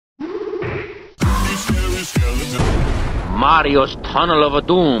Mario's Tunnel of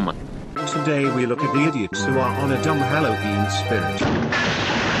Doom. Today we look at the idiots who are on a dumb Halloween spirit.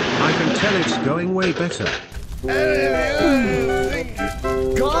 I can tell it's going way better.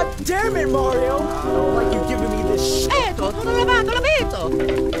 God damn it, Mario! I don't like you giving me this shit! L'ho lavato!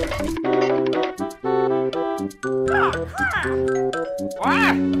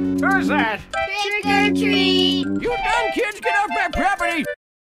 What? Who's that? Trick or treat! You dumb kids, get off my property!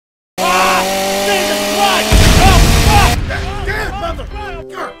 Jesus Christ! Oh, fuck! Damn,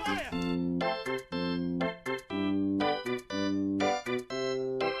 motherfucker!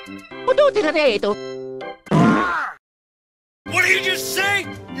 What did you just say?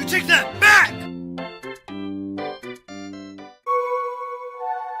 You take that back!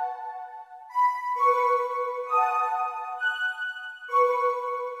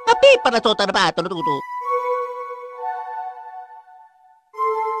 Tapi para to tarbato tutu.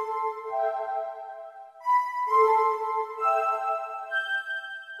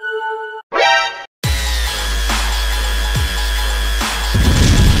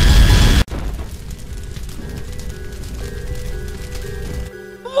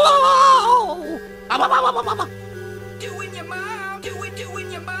 Doing your mom, doing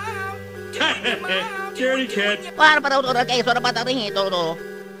your mom, doing your mom. Dirty kid. Para uto kayo sa bata rin ito to.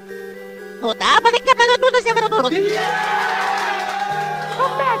 Puta, balik ka pala doon sa bata.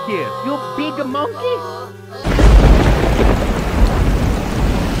 Come back here, you big monkey.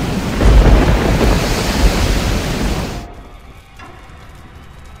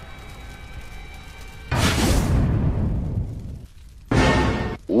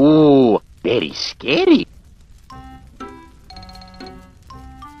 Ooh, very scary.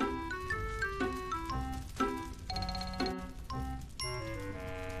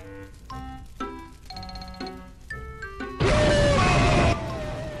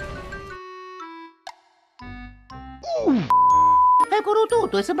 Eccolo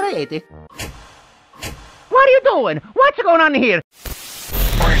tutto, è sembrete. What are you doing? What's going on here?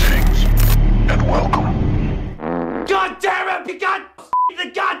 Greetings and welcome. God damn it! You got the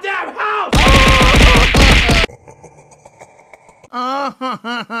goddamn house! I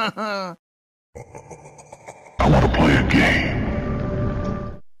want to play a game.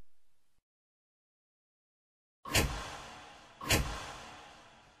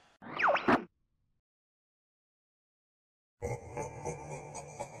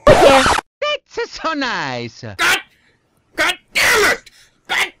 That's so nice. God damn it!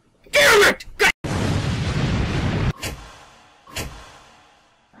 God damn it! God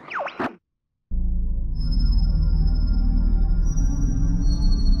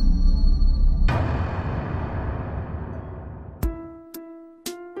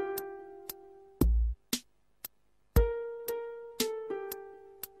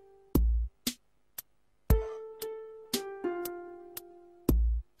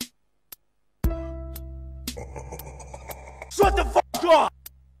Shut the fuck up!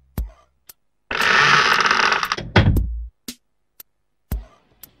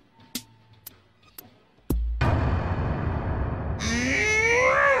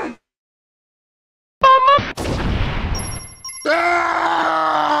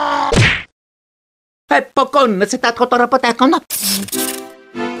 Pokon, se ta kotora potekon.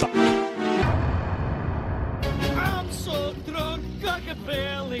 I'm so drunk I can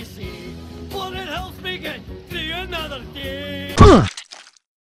barely see. What it helps me get through another day.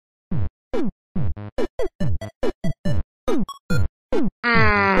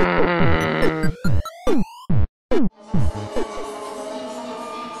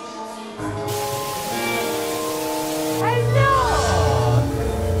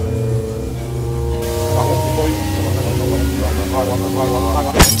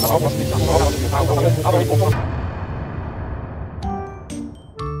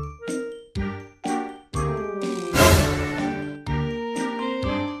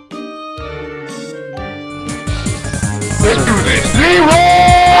 Let's do this.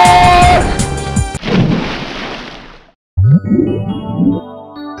 Leroy!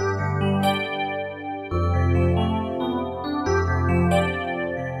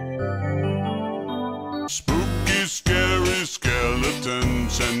 Spooky, scary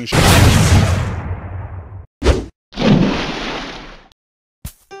skeletons and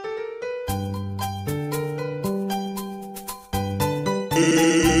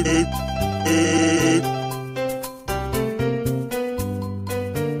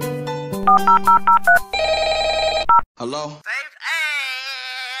Hello?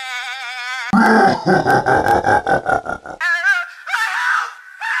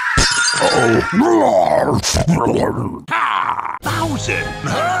 Thousand!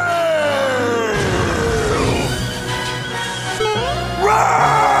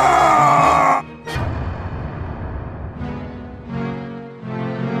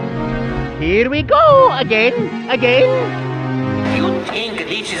 Here we go again. You think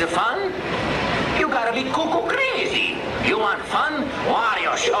this is fun? You gotta be cuckoo crazy. You want fun?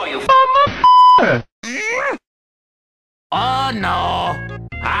 Wario show you. Oh no!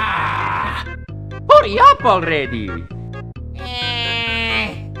 Ah! Hurry up already!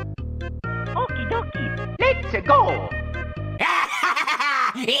 Okie dokie, let's go!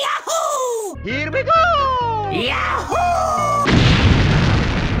 Yahoo! Here we go! Yahoo!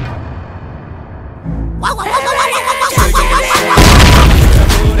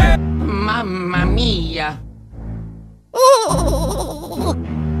 Mamma mia! Oh,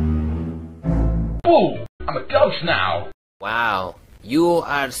 I'm a ghost now. Wow, you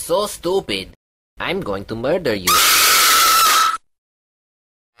are so stupid. I'm going to murder you.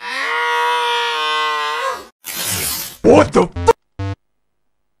 What the f-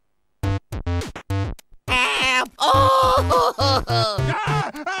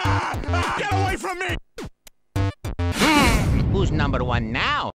 Get away from me! Who's number one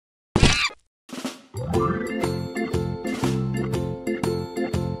now?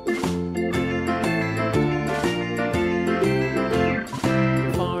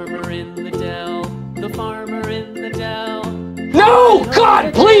 No!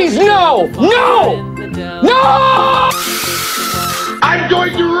 God, please, no! No! No! I'm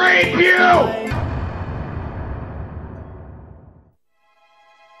going to rape you!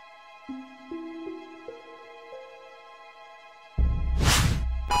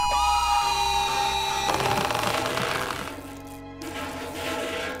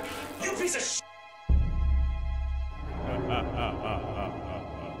 You piece of sh**!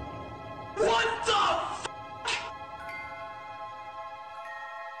 What the f***?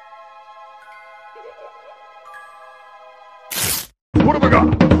 What have I got?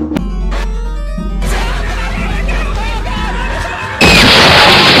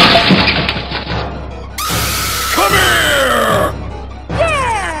 Come here!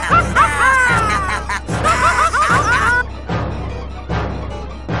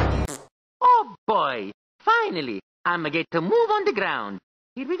 Oh boy! Finally, I'ma get to move on the ground.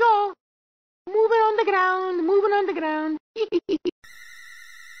 Here we go. Moving on the ground.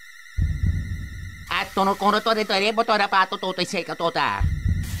 Atono kono to de tore botora pato to seka tota.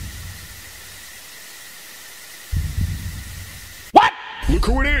 Look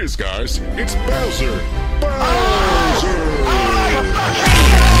who it is, guys. It's Bowser. Bowser!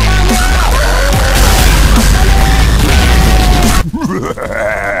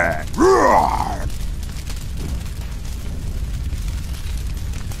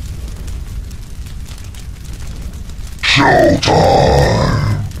 Showtime!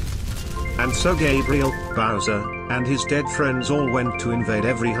 And so Gabriel, Bowser, and his dead friends all went to invade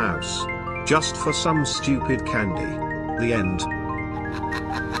every house. Just for some stupid candy. The end. Ha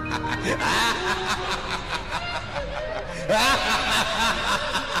ha ha!